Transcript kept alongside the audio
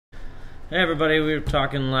Hey everybody, we were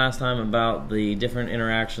talking last time about the different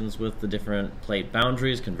interactions with the different plate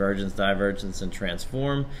boundaries, convergence, divergence, and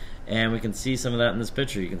transform, and we can see some of that in this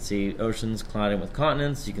picture. You can see oceans colliding with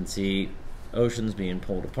continents, you can see oceans being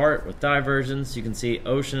pulled apart with divergence, you can see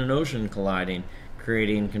ocean and ocean colliding,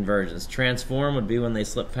 creating convergence. Transform would be when they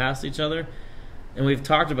slip past each other, and we've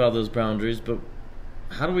talked about those boundaries, but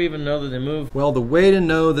how do we even know that they move? Well, the way to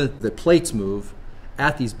know that the plates move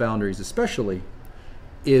at these boundaries especially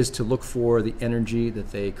is to look for the energy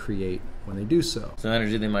that they create when they do so. So the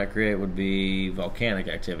energy they might create would be volcanic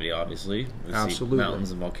activity, obviously. We Absolutely. see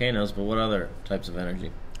mountains and volcanoes, but what other types of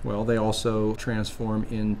energy? Well, they also transform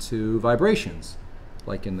into vibrations,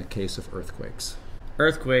 like in the case of earthquakes.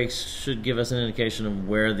 Earthquakes should give us an indication of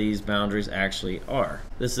where these boundaries actually are.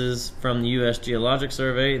 This is from the U.S. Geologic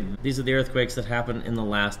Survey. These are the earthquakes that happened in the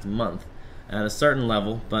last month at a certain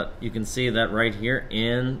level, but you can see that right here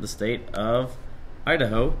in the state of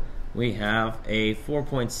Idaho, we have a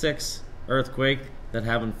 4.6 earthquake that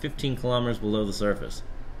happened 15 kilometers below the surface.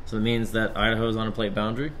 So it means that Idaho is on a plate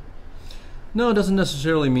boundary? No, it doesn't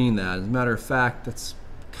necessarily mean that. As a matter of fact, that's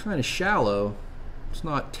kind of shallow. It's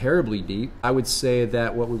not terribly deep. I would say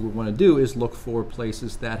that what we would want to do is look for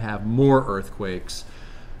places that have more earthquakes,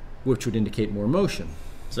 which would indicate more motion.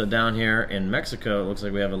 So down here in Mexico, it looks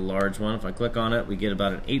like we have a large one. If I click on it, we get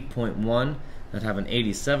about an 8.1 that have an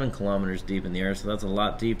 87 kilometers deep in the earth, so that's a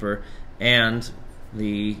lot deeper, and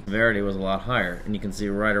the severity was a lot higher. And you can see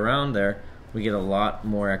right around there, we get a lot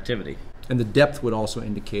more activity. And the depth would also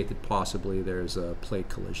indicate that possibly there's a plate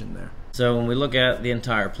collision there. So when we look at the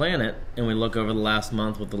entire planet, and we look over the last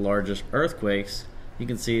month with the largest earthquakes, you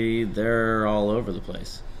can see they're all over the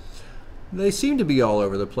place. They seem to be all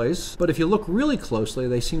over the place, but if you look really closely,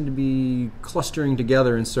 they seem to be clustering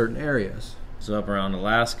together in certain areas. So up around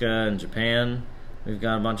Alaska and Japan, we've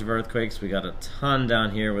got a bunch of earthquakes. We got a ton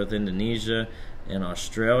down here with Indonesia and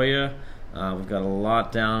Australia. We've got a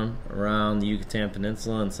lot down around the Yucatan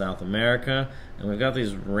Peninsula in South America. And we've got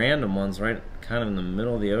these random ones right kind of in the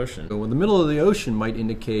middle of the ocean. So the middle of the ocean might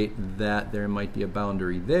indicate that there might be a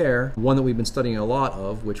boundary there. One that we've been studying a lot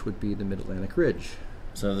of, which would be the Mid-Atlantic Ridge.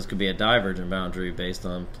 So this could be a divergent boundary based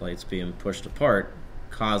on plates being pushed apart,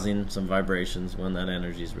 causing some vibrations when that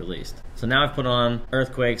energy is released. So now I've put on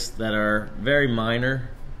earthquakes that are very minor,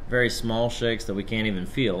 very small shakes that we can't even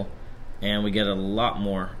feel, and we get a lot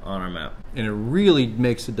more on our map. And it really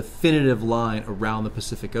makes a definitive line around the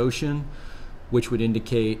Pacific Ocean, which would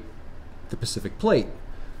indicate the Pacific Plate.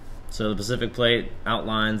 So the Pacific Plate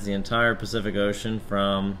outlines the entire Pacific Ocean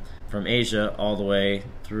from Asia all the way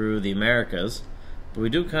through the Americas, but we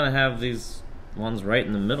do kind of have these ones right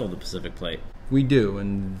in the middle of the Pacific Plate. We do,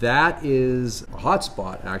 and that is a hot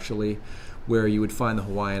spot, actually, where you would find the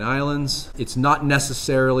Hawaiian Islands. It's not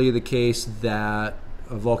necessarily the case that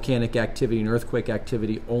volcanic activity and earthquake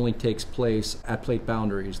activity only takes place at plate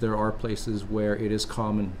boundaries. There are places where it is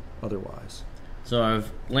common otherwise. So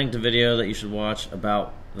I've linked a video that you should watch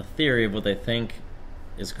about the theory of what they think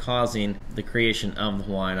is causing the creation of the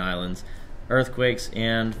Hawaiian Islands. Earthquakes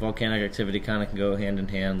and volcanic activity kind of can go hand in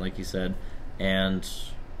hand, like you said, and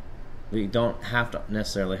we don't have to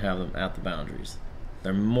necessarily have them at the boundaries.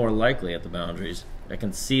 They're more likely at the boundaries. I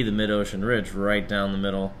can see the mid-ocean ridge right down the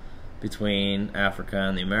middle between Africa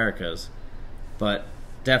and the Americas, but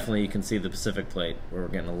definitely you can see the Pacific Plate where we're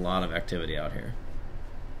getting a lot of activity out here.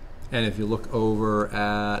 And if you look over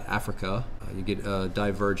at Africa, you get a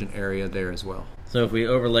divergent area there as well. So if we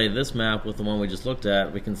overlay this map with the one we just looked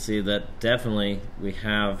at, we can see that definitely we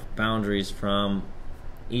have boundaries from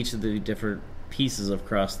each of the different pieces of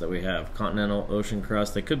crust that we have. Continental, ocean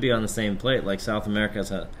crust. They could be on the same plate, like South America has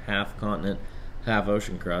a half continent, half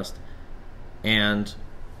ocean crust. And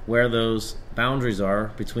where those boundaries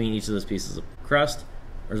are between each of those pieces of crust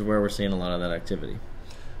is where we're seeing a lot of that activity.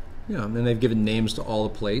 Yeah, and they've given names to all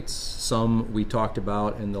the plates. Some we talked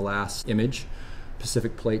about in the last image,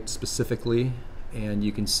 Pacific Plate specifically, and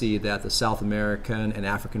you can see that the South American and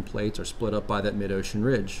African plates are split up by that mid-ocean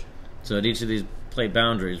ridge. So at each of these plate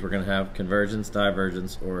boundaries, we're going to have convergence,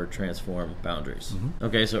 divergence, or transform boundaries.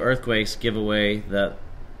 Okay, so earthquakes give away that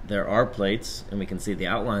there are plates, and we can see the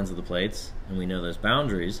outlines of the plates, and we know there's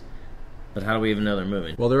boundaries, but how do we even know they're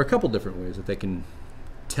moving? Well, there are a couple different ways that they can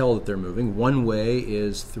tell that they're moving. One way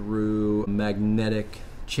is through magnetic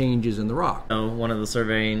changes in the rock. So one of the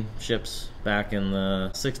surveying ships back in the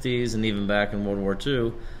 60s and even back in World War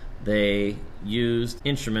II, they used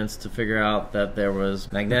instruments to figure out that there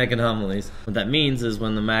was magnetic anomalies. What that means is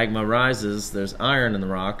when the magma rises, there's iron in the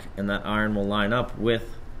rock, and that iron will line up with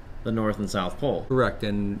the North and South Pole. Correct,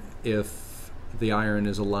 and if the iron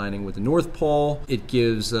is aligning with the North Pole, it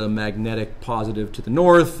gives a magnetic positive to the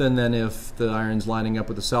north, and then if the iron's lining up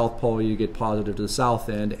with the South Pole, you get positive to the south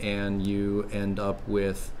end, and you end up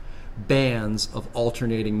with bands of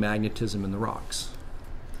alternating magnetism in the rocks.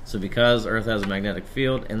 So because Earth has a magnetic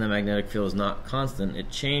field, and the magnetic field is not constant, it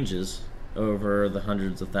changes over the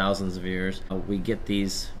hundreds of thousands of years. We get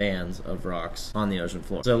these bands of rocks on the ocean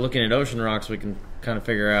floor. So looking at ocean rocks, we can kind of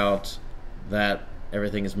figure out that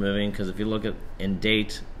everything is moving, because if you look at and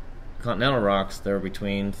date continental rocks, they're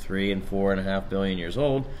between 3 and 4.5 billion years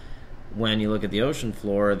old. When you look at the ocean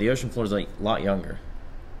floor is a lot younger.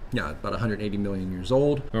 Yeah, about 180 million years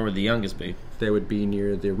old. Where would the youngest be? They would be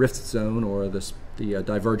near the rift zone, or the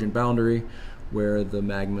divergent boundary, where the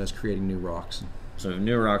magma is creating new rocks. So we have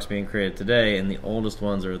new rocks being created today, and the oldest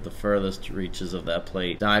ones are at the furthest reaches of that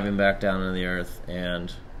plate, diving back down into the earth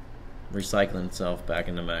and recycling itself back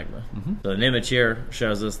into magma. So an image here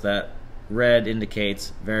shows us that red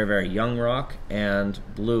indicates very, very young rock, and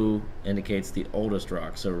blue indicates the oldest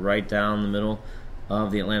rock. So right down the middle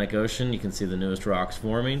of the Atlantic Ocean, you can see the newest rocks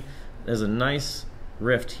forming. There's a nice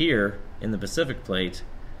rift here in the Pacific plate,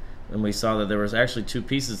 and we saw that there was actually two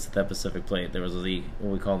pieces to that Pacific plate. There was what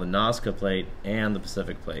we call the Nazca plate and the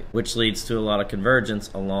Pacific plate, which leads to a lot of convergence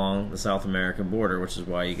along the South American border, which is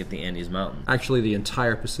why you get the Andes Mountains. Actually, the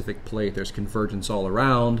entire Pacific plate, there's convergence all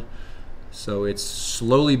around, so it's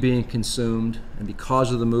slowly being consumed, and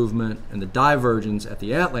because of the movement and the divergence at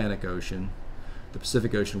the Atlantic Ocean, the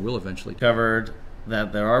Pacific Ocean will eventually covered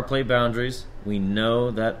that there are plate boundaries. We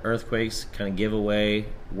know that earthquakes kind of give away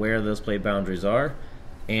where those plate boundaries are,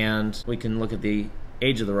 and we can look at the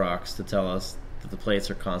age of the rocks to tell us that the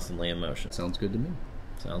plates are constantly in motion. Sounds good to me.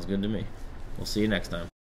 Sounds good to me. We'll see you next time.